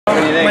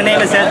My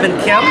name is Edmund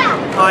Kim.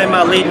 I'm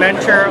a lead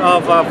mentor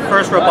of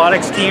FIRST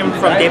Robotics team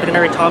from David and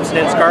Mary Thomson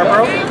in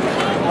Scarborough.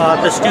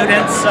 The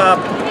students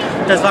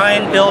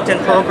designed, built, and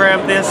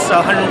programmed this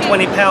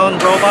 120-pound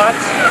robot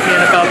in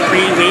about 3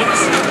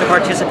 weeks to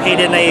participate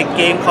in a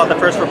game called the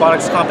FIRST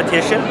Robotics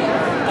Competition,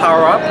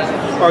 Power Up.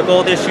 Our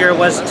goal this year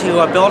was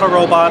to build a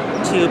robot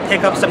to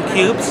pick up some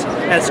cubes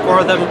and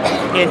score them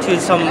into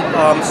some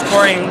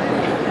scoring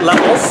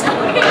levels,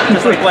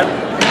 just like what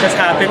just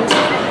happened.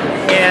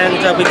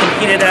 And we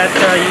competed at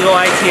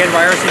UIT and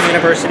Ryerson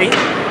University,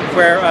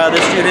 where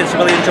the students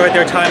really enjoyed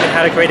their time and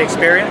had a great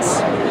experience.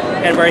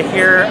 And we're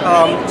here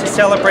to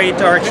celebrate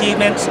our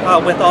achievement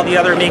with all the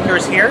other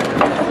makers here,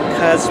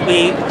 because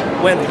we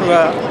went through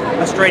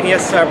a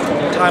strenuous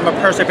time of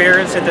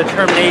perseverance and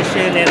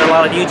determination and a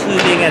lot of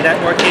YouTubing and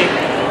networking.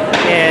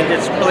 And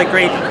it's really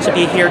great to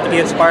be here, to be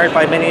inspired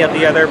by many of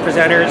the other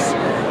presenters,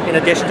 in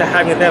addition to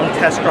having them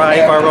test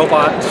drive our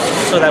robot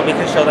so that we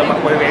can show them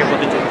what we were able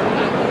to do.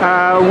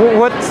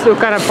 What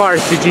kind of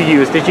parts did you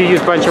use? Did you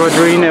use a bunch of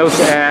Arduinos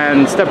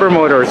and stepper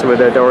motors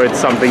with it, or it's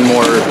something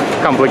more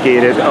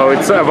complicated? Oh,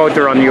 it's about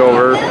to run you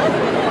over.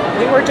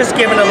 We were just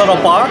given a little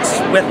box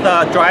with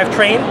a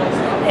drivetrain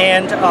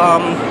and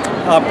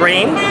a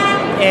brain,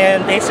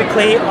 and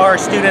basically our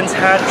students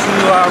had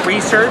to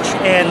research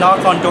and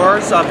knock on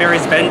doors of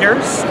various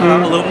vendors,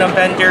 aluminum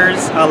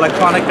vendors,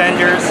 electronic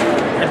vendors,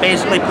 and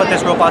basically put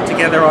this robot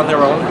together on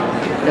their own.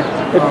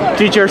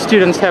 Did your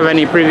students have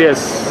any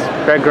previous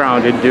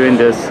background in doing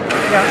this?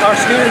 Yeah, our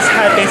students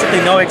had basically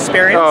no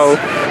experience. Oh.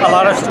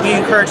 We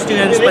encourage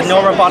students with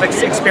no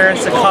robotics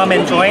experience to come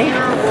and join.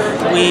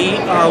 We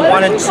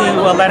wanted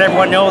to let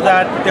everyone know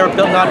that they're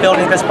not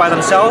building this by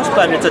themselves,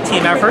 but it's a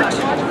team effort.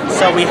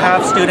 So we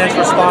have students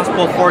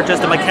responsible for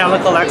just the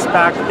mechanical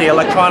aspect, the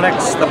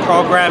electronics, the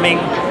programming,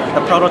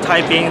 the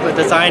prototyping, the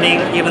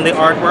designing, even the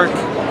artwork.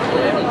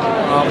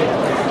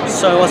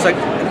 So it was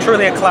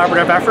truly a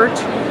collaborative effort,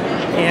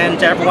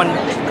 and everyone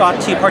got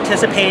to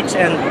participate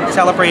and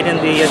celebrate in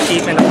the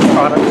achievement of the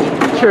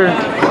product. Sure.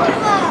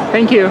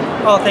 Thank you.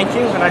 Oh, thank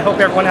you, and I hope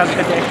everyone has a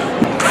good day.